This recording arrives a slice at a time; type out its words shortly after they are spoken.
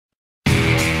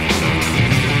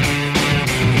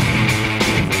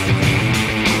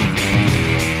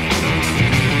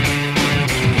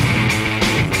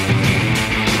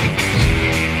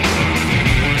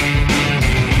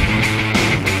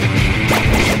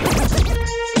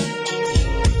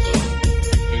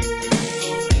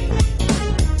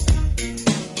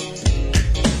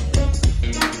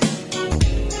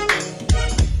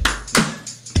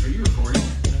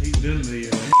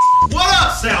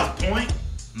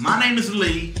My name is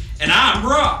Lee. And I'm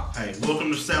Rob. Hey,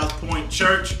 welcome to Southpointe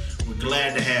Church. We're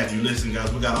glad to have you. Listen,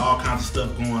 guys, we got all kinds of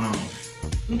stuff going on. Why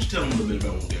don't you tell them a little bit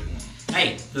about what we got going on?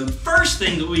 Hey, the first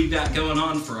thing that we've got going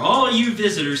on for all you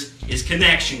visitors is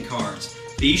connection cards.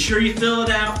 Be sure you fill it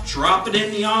out, drop it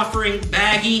in the offering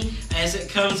baggie as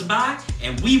it comes by,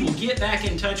 and we will get back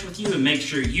in touch with you and make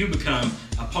sure you become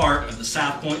a part of the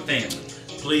Southpointe family.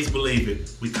 Please believe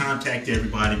it, we contact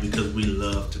everybody because we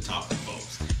love to talk to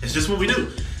folks. It's just what we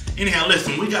do. Anyhow,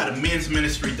 listen, we got a men's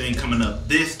ministry thing coming up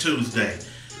this Tuesday.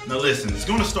 Now listen, it's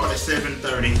going to start at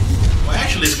 7:30. Well,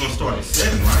 actually, it's going to start at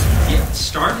 7, right? Yeah,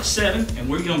 start at 7, and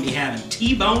we're going to be having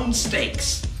T-bone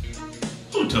steaks.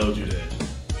 Who told you that?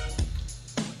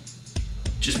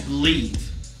 Just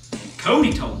believe.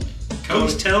 Cody told me.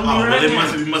 Cody's telling me right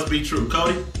now. It must be true.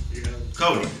 Cody? Yeah.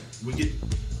 Cody,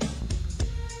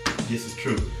 this is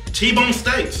true. T-bone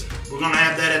steaks. We're going to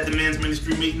have that at the men's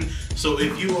ministry meeting. So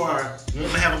if you are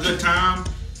wanting to have a good time,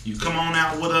 you come on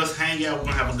out with us, hang out, we're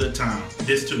going to have a good time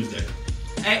this Tuesday.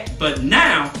 Hey, but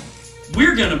now,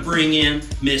 we're going to bring in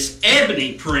Miss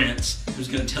Ebony Prince, who's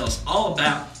going to tell us all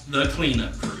about the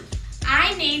cleanup crew.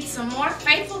 I need some more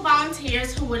faithful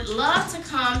volunteers who would love to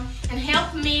come and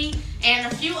help me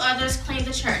and a few others clean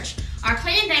the church. Our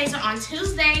cleaning days are on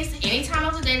Tuesdays, any time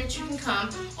of the day that you can come,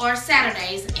 or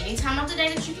Saturdays, any time of the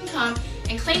day that you can come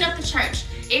and clean up the church.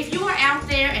 If you are out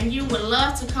there and you would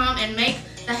love to come and make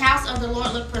the house of the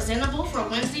Lord look presentable for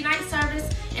Wednesday night service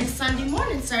and Sunday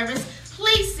morning service,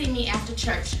 please see me after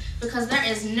church, because there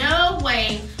is no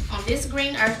way on this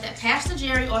green earth that Pastor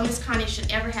Jerry or Miss Connie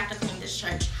should ever have to clean this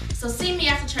church. So see me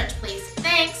after church, please.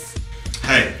 Thanks.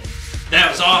 Hey,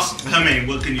 that was awesome. I mean,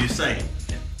 what can you say?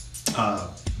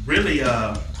 Really,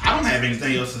 I don't have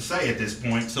anything else to say at this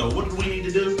point, so what do we need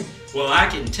to do? Well, I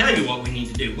can tell you what we need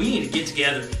to do. We need to get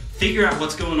together, figure out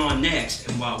what's going on next,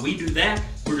 and while we do that,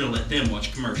 we're going to let them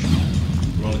watch commercials.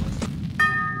 Roll it.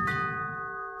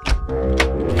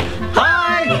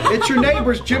 Hi, it's your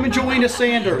neighbors, Jim and Joanna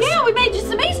Sanders. Yeah, we made you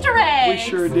some Easter eggs. We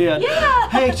sure did. Yeah.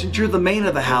 Hey, since you're the man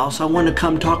of the house, I want to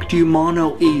come talk to you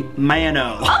mano.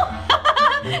 Oh,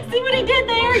 see what he did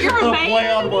there? You're a man.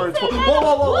 Play on words.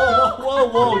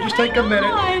 Whoa, just take a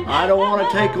minute. I don't want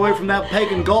to take away from that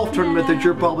pagan golf tournament that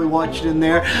you're probably watching in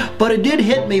there, but it did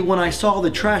hit me when I saw the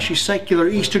trashy secular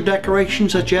Easter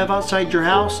decorations that you have outside your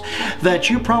house, that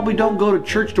you probably don't go to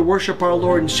church to worship our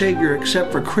Lord and Savior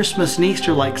except for Christmas and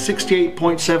Easter like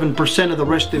 68.7% of the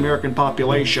rest of the American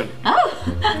population. Oh,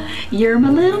 you're my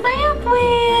little math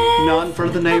whiz. None for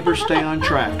the neighbors, stay on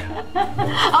track.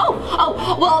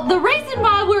 Well, the reason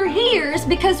why we're here is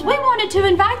because we wanted to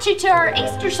invite you to our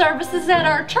Easter services at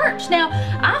our church. Now,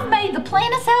 I've made the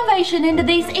plan of salvation into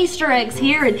these Easter eggs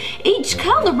here, and each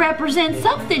color represents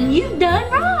something you've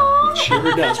done wrong. It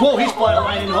sure does. Whoa, he's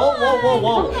flatlining.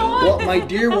 Whoa. What my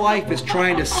dear wife is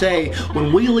trying to say,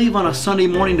 when we leave on a Sunday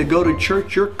morning to go to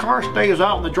church, your car stays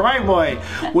out in the driveway,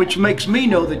 which makes me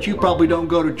know that you probably don't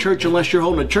go to church unless you're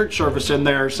holding a church service in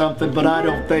there or something, but I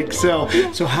don't think so.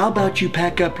 So how about you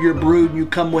pack up your brood and you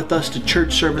come with us to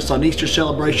church service on Easter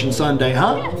Celebration Sunday,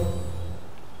 huh?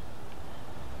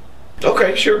 Yeah.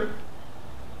 Okay, sure.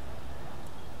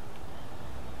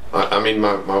 I mean,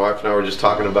 my wife and I were just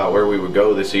talking about where we would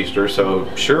go this Easter, so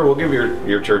sure, we'll give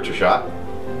your church a shot.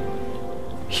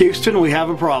 Houston, we have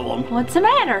a problem. What's the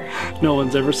matter? No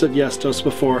one's ever said yes to us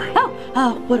before.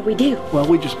 What do we do? Well,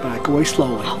 we just back away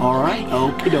slowly. All right?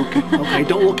 Okie dokie. Okay,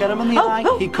 don't look at him in the eye.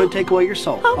 He could take away your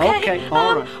soul. Okay,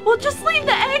 all right. Well, just leave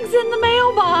the eggs in the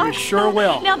mailbox. We sure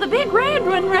will. Now, the big red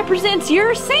one represents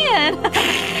your sin.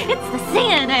 It's the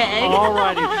sin egg. All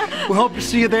righty. We hope to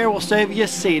see you there. We'll save you a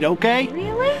seat, okay?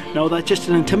 Really? No, that's just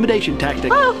an intimidation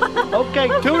tactic. Oh. Okay,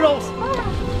 toodles.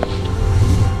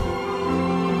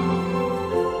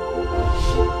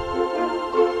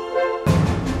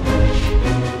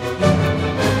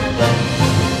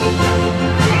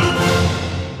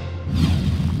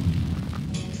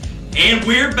 And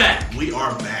we're back. We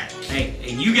are back. Hey,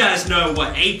 and you guys know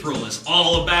what April is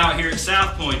all about here at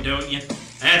Southpointe, don't you?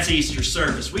 That's Easter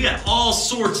service. We got all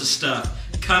sorts of stuff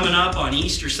coming up on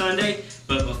Easter Sunday,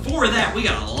 but before that, we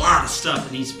got a lot of stuff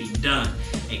that needs to be done.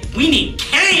 Hey, we need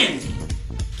candy.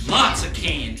 Lots of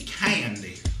candy.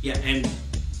 Candy. Yeah, and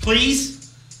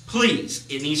please,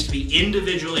 it needs to be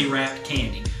individually wrapped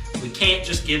candy. We can't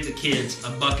just give the kids a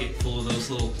bucket full of those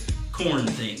little corn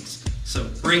things. So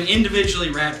bring individually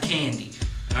wrapped candy,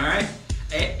 all right?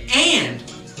 And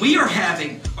we are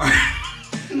having our...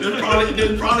 There's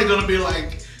probably going to be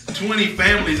like 20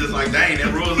 families that's like, dang,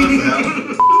 that rules us out.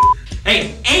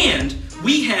 Hey, and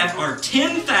we have our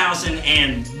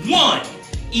 10,001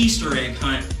 Easter egg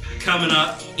hunt coming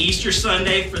up Easter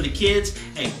Sunday for the kids.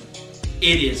 Hey,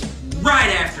 It is right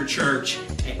after church,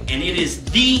 and it is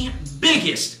the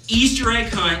biggest Easter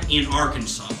egg hunt in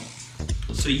Arkansas.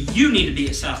 So you need to be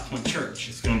at Southpointe Church.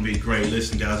 It's going to be great.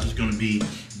 Listen, guys, there's going to be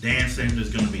dancing,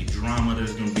 there's going to be drama,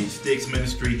 there's going to be sticks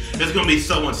ministry. There's going to be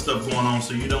so much stuff going on,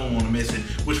 so you don't want to miss it,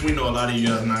 which we know a lot of you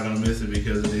guys are not going to miss it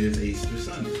because it is Easter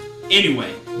Sunday.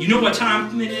 Anyway, you know what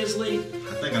time it is, Lee?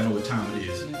 I think I know what time it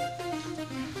is.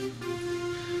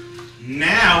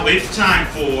 Now it's time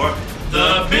for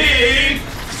the Big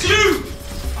Scoop!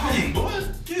 Hey, boy,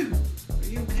 dude, are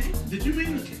you okay? Did you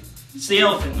mean okay? It's the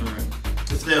elephant in the room.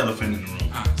 It's the elephant in the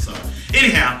room. So,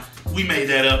 anyhow, we made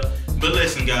that up. But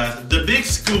listen, guys, the Big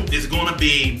Scoop is going to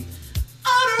be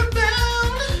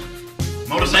Outerbound.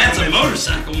 That's a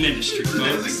motorcycle ministry, folks.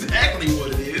 That's exactly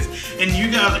what it is. And you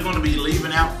guys are going to be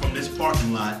leaving out from this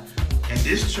parking lot at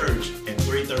this church at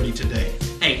 3:30 today.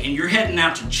 Hey, and you're heading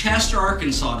out to Chester,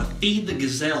 Arkansas to feed the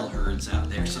gazelle herds out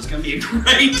there, so it's going to be a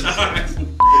great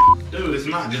time. Dude, it's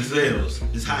not gazelles.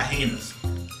 It's hyenas.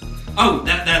 Oh,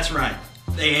 that's right.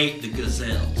 They ate the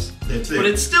gazelles. That's it. But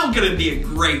it's still going to be a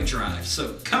great drive.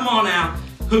 So come on out,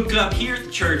 hook up here at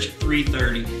the church at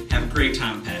 3:30. Have a great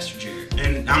time, Pastor Jerry.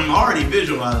 And I'm already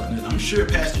visualizing it. I'm sure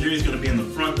Pastor Jerry is going to be in the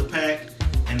front of the pack,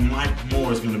 and Mike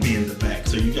Moore is going to be in the back.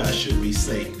 So you guys should be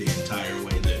safe the entire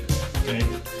way there. Okay?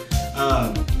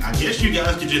 I guess you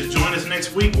guys could just join us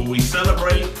next week where we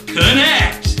celebrate,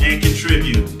 Connect, and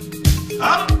contribute.